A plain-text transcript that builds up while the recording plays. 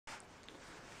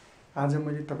आज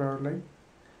मैले तपाईहरुलाई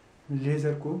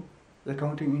लेजरको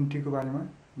एकाउन्टिङ इन्ट्रीको बारेमा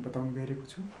बताउन गइरहेको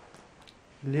छु।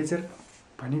 लेजर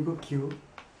भनेको के हो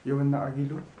यो भन्दा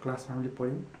अघिल्लो क्लासमा हामीले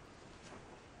पढ्यौं।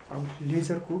 अब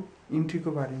लेजरको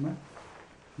इन्ट्रीको बारेमा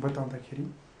बताउँदाखेरि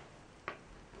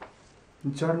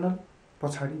जर्नल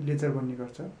पछाडी लेजर बन्ने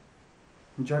गर्छ।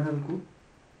 जर्नलको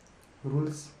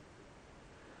रुल्स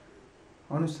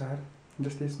अनुसार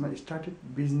जस्तै यसमा स्टार्टेड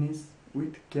बिजनेस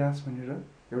विथ क्याश भनेर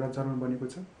एउटा जर्नल बनेको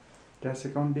छ, cash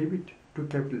account debit to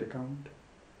capital account.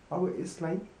 अब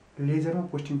यसलाई लेजरमा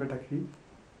पोस्टिङ गर्दाखेरि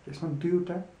यसमा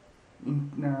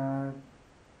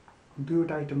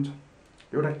दुईवटा आइटम छ,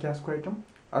 एउटा क्याशको आइटम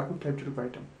अर्को क्यापिटलको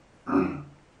आइटम।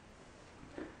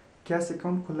 क्याश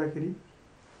अकाउन्ट खोल्दाखेरि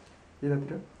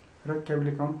यतातिर र क्यापिटल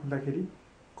अकाउन्ट खोल्दाखेरि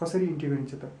कसरी इन्ट्री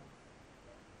गरिन्छ त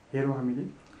हेरौँ हामीले।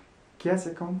 क्याश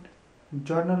अकाउन्ट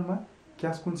जर्नलमा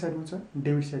क्याश कुन साइडमा छ,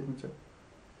 डेबिट साइडमा छ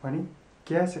भने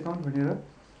क्याश अकाउन्ट भनेर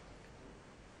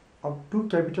अब टु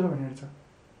क्यापिटल भनेर छ।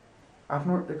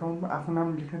 आफ्नो अकाउन्टमा आफ्नो नाम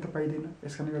लेख्न त पाइदैन,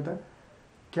 यसकारणले गर्दा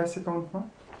क्याश अकाउन्टमा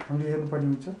हामीले हेर्नुपर्ने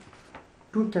हुन्छ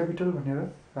टु क्यापिटल भनेर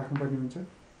राख्नुपर्ने हुन्छ।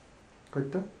 कति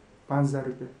त 5000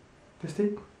 रुपैयाँ। त्यस्तै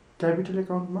क्यापिटल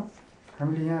अकाउन्टमा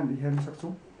हामीले यहाँ हेर्न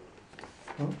सक्छौं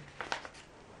हो,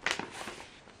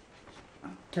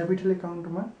 क्यापिटल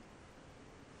अकाउन्टमा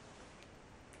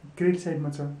क्रेडिट साइडमा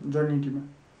छ जर्नल इन्ट्रीमा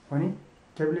भने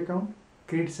क्यापिटल अकाउन्ट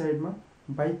क्रेडिट साइडमा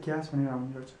बाई क्याश भनेर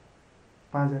आउने गर्छ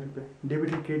 5000 रुपैयाँ। डेबिट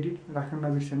र क्रेडिट राख्न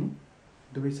नबिर्सनी,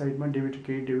 दुवै साइडमा डेबिट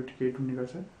क्रेडिट हुने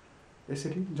गर्छ।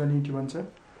 यसरी जर्नल इन्ट्री बन्छ।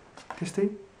 त्यस्तै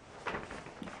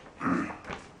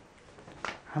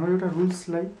हाम्रो एउटा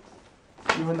रुल्सलाई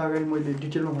योभन्दा अगाडि मैले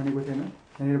डिटेलमा भनेको थिएन,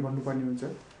 यहाँनिर भन्नुपर्ने हुन्छ।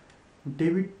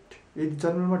 डेबिट यदि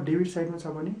जर्नलमा डेबिट साइडमा छ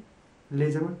भने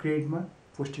लेजरमा क्रेडिटमा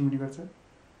पोस्टिङ हुने गर्छ।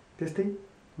 त्यस्तै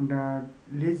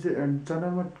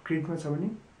जर्नलमा क्रेडिटमा छ भने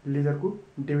लेजरको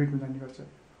डेबिटमा जाने गर्छ।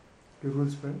 यो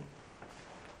रुल्स भयो।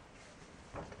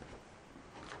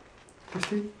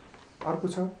 त्यस्तै अर्को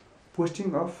छ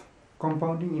पोस्टिङ अफ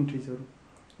कम्पाउन्डिङ इन्ट्रिजहरू।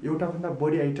 एउटा भन्दा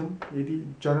बढी आइटम यदि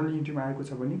जर्नल इन्ट्रीमा आएको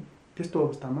छ भने त्यस्तो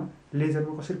अवस्थामा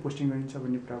लेजरमा कसरी पोस्टिङ गरिन्छ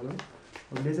भन्ने कुरा भयो।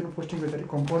 अब लेजरमा पोस्टिङ गर्दाखेरि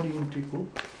कम्पाउन्डिङ इन्ट्रीको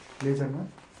लेजरमा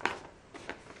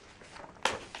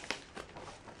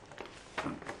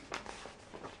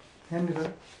यहाँनिर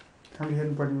हामीले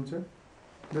हेर्नुपर्ने हुन्छ।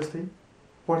 जस्तै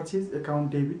पर्चेज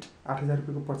अकाउन्ट डेबिट 8000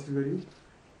 रुपैयाँको पर्चेज गरियो,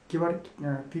 केबाट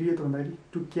तिरियो त भन्दाखेरि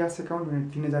टु क्यास अकाउन्ट भनेर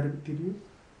 3000 रुपैयाँ तिरियो,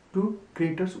 टु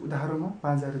क्रेडिटर्स उधारोमा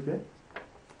 5000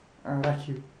 रुपैयाँ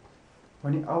राखियो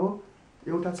भने अब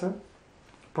एउटा छ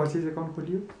पर्चेज अकाउन्ट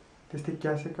खोलियो, त्यस्तै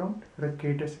क्यास अकाउन्ट र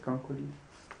क्रेडिटर्स अकाउन्ट खोलियो।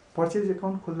 पर्चेज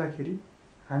अकाउन्ट खोल्दाखेरि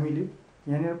हामीले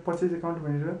यहाँनिर पर्चेज अकाउन्ट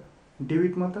भनेर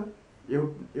डेबिटमा त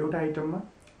एउटा आइटममा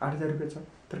 8000 रुपैयाँ छ,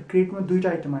 तर क्रेडिटमा दुईटा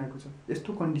आइटम आएको छ।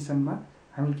 यस्तो कन्डिसनमा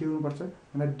हामीले के गर्नुपर्छ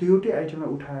भन्दा दुईवटै आइटमलाई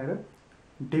उठाएर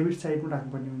डेबिट साइडमा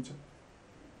राख्नुपर्ने हुन्छ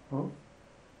हो।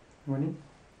 भने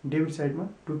डेबिट साइडमा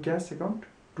to cash account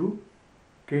to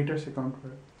creditors account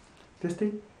भयो। त्यस्तै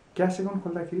क्यास अकाउन्ट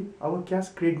खोल्दाखेरि अब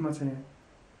क्यास क्रेडिटमा छ यहाँ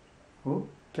हो,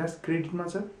 क्यास क्रेडिटमा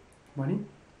छ भने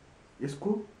यसको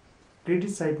क्रेडिट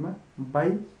साइडमा बाई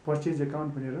पर्चेज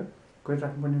अकाउन्ट भनेर कति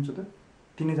राख्नुपर्ने हुन्छ त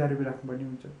 3000 रुपैयाँ राख्नुपर्ने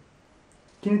हुन्छ।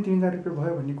 किन 3000 रुपैयाँ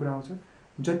भयो भन्ने कुरा आउँछ।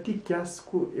 जति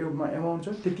क्यासको एमाउन्ट छ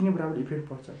त्यति नै बराबर इफेक्ट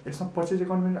पर्छ। यसमा पर्चेज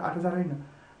अकाउन्ट भनेर 8000 होइन,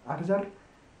 8000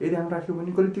 यदि हामी राख्यो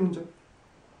भने गल्ती हुन्छ।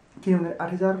 किन भन्दा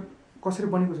 8000 कसरी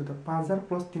बनेको छ त 5000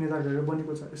 प्लस 3000 गरेर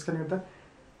बनेको छ। यसकारणले गर्दा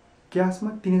क्यासमा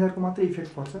 3000 को मात्रै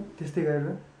इफेक्ट पर्छ। त्यस्तै गरेर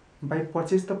बाई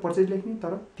पर्चेज त पर्चेज लेख्ने,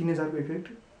 तर 3000 को इफेक्ट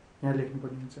यहाँ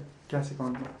लेख्नुपर्ने हुन्छ क्यास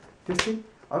अकाउन्टमा। त्यस्तै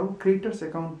अरु क्रेडिटर्स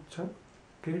अकाउन्ट छ।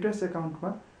 क्रेडिटर्स अकाउन्टमा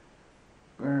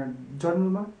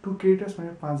जर्नलमा टु क्रेडिटर्स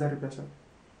भनेर 5000 रुपैयाँ छ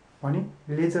भने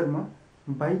लेजरमा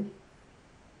बाई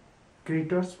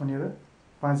क्रेडिटर्स भनेर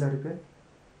 5000 रुपैयाँ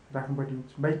राख्नुपर्ने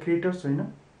हुन्छ। बाई क्रेडिटर्स होइन,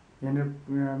 यहाँनिर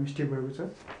मिस्टेक भएको छ।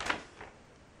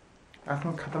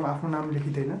 आफ्नो खातामा आफ्नो नाम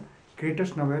लेखिँदैन,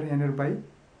 क्रेडिटर्स नभएर यहाँनिर बाई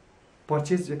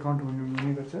पर्चेज अकाउन्ट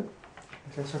हुने गर्छ।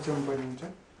 यसलाई सच्याउनु पर्ने हुन्छ।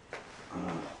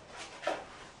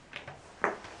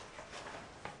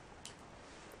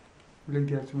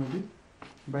 लेखिदिएको छु मैले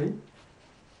बाई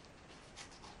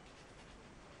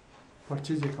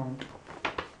पर्चेज अकाउन्ट।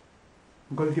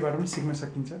 गल्तीबाट पनि सिक्न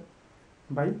सकिन्छ।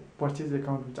 बाई पर्चेज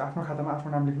अकाउन्ट हुन्छ। आफ्नो खातामा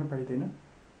आफ्नो नाम लेख्न पाइँदैन,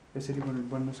 यसरी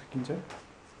बन्न सकिन्छ।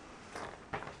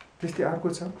 त्यस्तै अर्को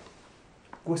छ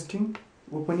पोस्टिङ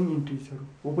ओपनिङ इन्ट्रिजहरू।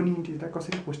 ओपनिङ इन्ट्रिजलाई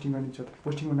कसरी पोस्टिङ गरिन्छ त?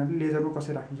 पोस्टिङ भन्नाले लेजरमा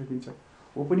कसरी राख्न सकिन्छ।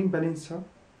 ओपनिङ ब्यालेन्स छ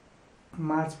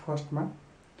मार्च 1 मा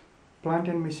प्लान्ट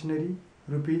एन्ड मेसिनरी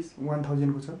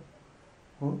 ₹1000 को छ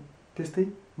हो। त्यस्तै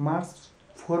मार्च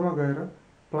 4 मा गएर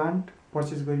प्लान्ट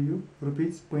पर्चेज गरियो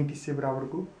 ₹3500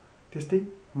 बराबरको। त्यस्तै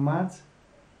मार्च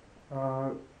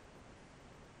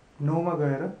 9 मा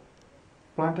गएर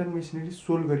प्लान्ट एन्ड मेसिनरी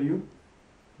सोल्भ गरियो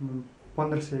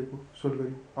 1500 को सोल्भ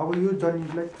गरियो। अब यो जर्नल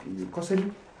इन्ट्रीलाई कसरी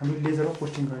हामी लेजरमा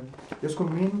पोस्टिङ गर्ने, यसको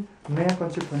मेन नयाँ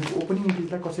कन्सेप्ट भनेको ओपनिङ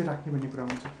इन्ट्रीलाई कसरी राख्ने भन्ने कुरा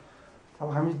हुन्छ। अब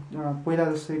हामी पहिला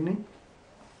जसरी नै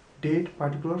date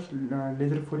particular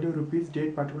ledger folio rupees,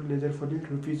 date particular ledger folio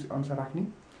rupees अनुसार राख्ने,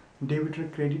 डेबिट र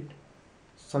क्रेडिट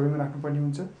सबैमा राख्नुपर्ने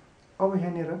हुन्छ। अब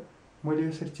यहाँनिर मैले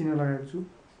यसरी चिन्ह लगाएको छु।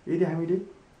 यदि हामीले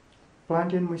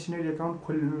प्लान्ट एन्ड मेसिनरी एकाउन्ट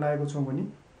खोल्न लागेको छौँ भने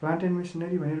प्लान्ट एन्ड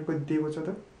मेसिनरी भनेर कति दिएको छ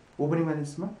त ओपनिङ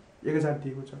ब्यालेन्समा 1000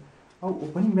 दिएको छ। अब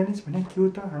ओपनिङ ब्यालेन्स भने के हो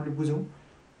त हामीले बुझौँ।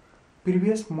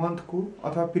 प्रिभियस मन्थको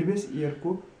अथवा previous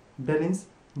इयरको balance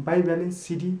by balance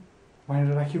CD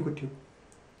भनेर राखिएको थियो,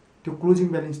 त्यो क्लोजिङ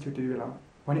ब्यालेन्स थियो त्यति बेलामा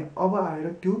भने अब आएर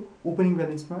त्यो ओपनिङ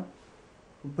ब्यालेन्समा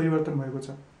परिवर्तन भएको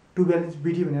छ, टु ब्यालेन्स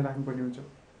बिडी भनेर राख्नुपर्ने हुन्छ।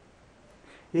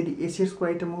 यदि एसेट्सको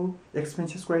आइटम हो,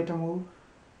 एक्सपेन्सेसको आइटम हो,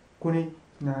 कुनै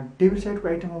डेबिट साइडको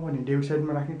आइटम हो भने डेबिट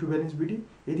साइडमा राख्ने टु ब्यालेन्स बिडी।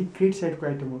 यदि क्रेडिट साइडको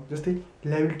आइटम हो जस्तै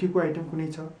लायबिलिटीको आइटम कुनै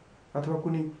छ अथवा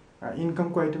कुनै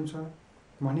इन्कमको आइटम छ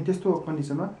भने त्यस्तो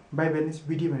कन्डिसनमा बाई ब्यालेन्स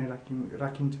बिडी भनेर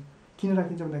राखिन्छ। किन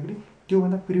राखिन्छ भन्दाखेरि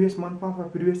त्योभन्दा प्रिभियस मन्थमा अथवा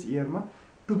प्रिभियस इयरमा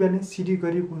टु ब्यालेन्स सिडी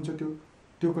गरिएको हुन्छ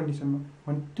त्यो कन्डिसनमा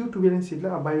भने त्यो to balance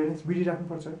सिडलाई by balance BD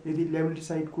राख्नुपर्छ यदि लायबिलिटी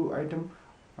साइडको आइटम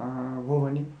हो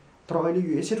भने। तर अहिले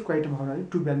यो एसेटको आइटम हुनाले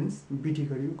टु ब्यालेन्स बिडी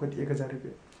गरियो कति 1000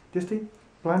 रुपियाँ। त्यस्तै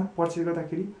प्लान्ट पर्चेज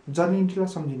गर्दाखेरि जर्नल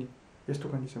इन्ट्रीलाई सम्झिने यस्तो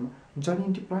कन्डिसनमा जर्नल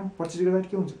इन्ट्री प्लान्ट पर्चेज गर्दा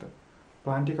के हुन्छ त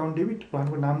प्लान्ट एकाउन्ट डेबिट,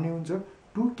 प्लान्टको नाम नै हुन्छ,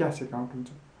 टु क्यास एकाउन्ट हुन्छ।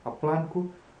 अब प्लान्टको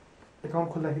एकाउन्ट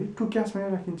खोल्दाखेरि टु क्यास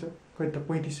भनेर राखिन्छ कति त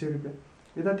 3500 रुपियाँ।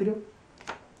 यतातिर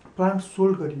प्लान्ट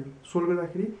सोल्ड गरियो, सोल्ड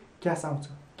गर्दाखेरि क्यास आउँछ,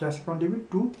 cash account debit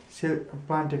to sell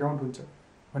plant account हुन्छ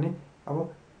भने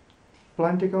अब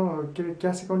प्लान्ट एकाउन्ट के अरे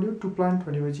cash account debit to plant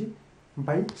भनेपछि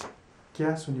बाई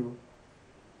क्यास हुने भयो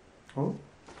हो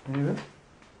भनेर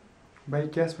बाई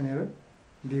क्यास भनेर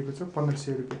दिएको छ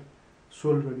 1500 रुपियाँ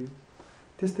सोल्ड गरियो।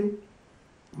 त्यस्तै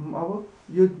अब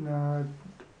यो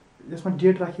यसमा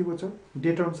डेट राखिएको छ,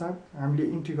 डेट अनुसार हामीले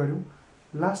इन्ट्री गऱ्यौँ,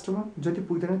 लास्टमा जति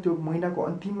पुग्दैन त्यो महिनाको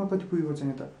अन्तिममा कति पुगेको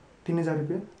छैन त 3000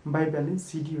 रुपियाँ बाई ब्यालेन्स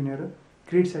सिडी भनेर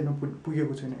क्रेडिट साइडमा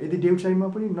पुगेको छैन। यदि डेबिट साइडमा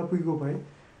पनि नपुगेको भए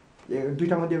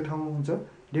दुईटा मध्ये एउटा ठाउँमा हुन्छ,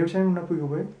 डेबिट साइडमा नपुगेको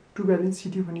भए टु ब्यालेन्स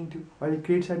सिडी भनिन्थ्यो, अहिले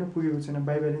क्रेडिट साइडमा पुगेको छैन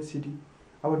बाई ब्यालेन्स सिडी।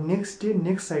 अब नेक्स्ट डे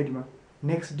नेक्स्ट साइडमा,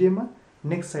 नेक्स्ट डेमा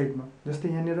नेक्स्ट साइडमा जस्तै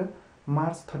यहाँनिर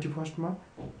मार्च 31 मा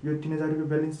यो 3000 रुपियाँ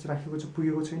ब्यालेन्स राखेको छ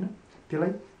पुगेको छैन,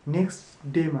 त्यसलाई नेक्स्ट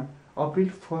डेमा अप्रिल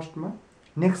 1 मा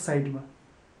नेक्स्ट साइडमा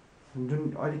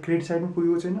जुन अहिले क्रेडिट साइडमा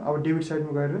पुगेको छैन अब डेबिट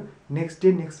साइडमा गएर नेक्स्ट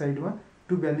डे नेक्स्ट साइडमा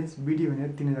टु ब्यालेन्स बिडी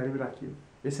भनेर 3000 रुपियाँ राखियो,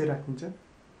 यसै राखिन्छ।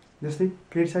 जस्तै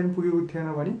क्रेडिट साइडमा पुगेको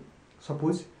थिएन भने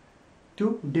सपोज त्यो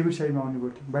डेबिट साइडमा आउने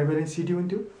गर्थ्यो, बाई ब्यालेन्स सिडी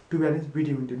हुन्थ्यो, टु ब्यालेन्स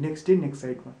बिडी हुन्थ्यो नेक्स्ट डे नेक्स्ट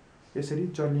साइडमा। यसरी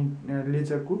जर्नल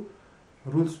लेजरको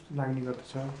रुल्स लाग्ने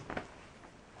गर्दछ।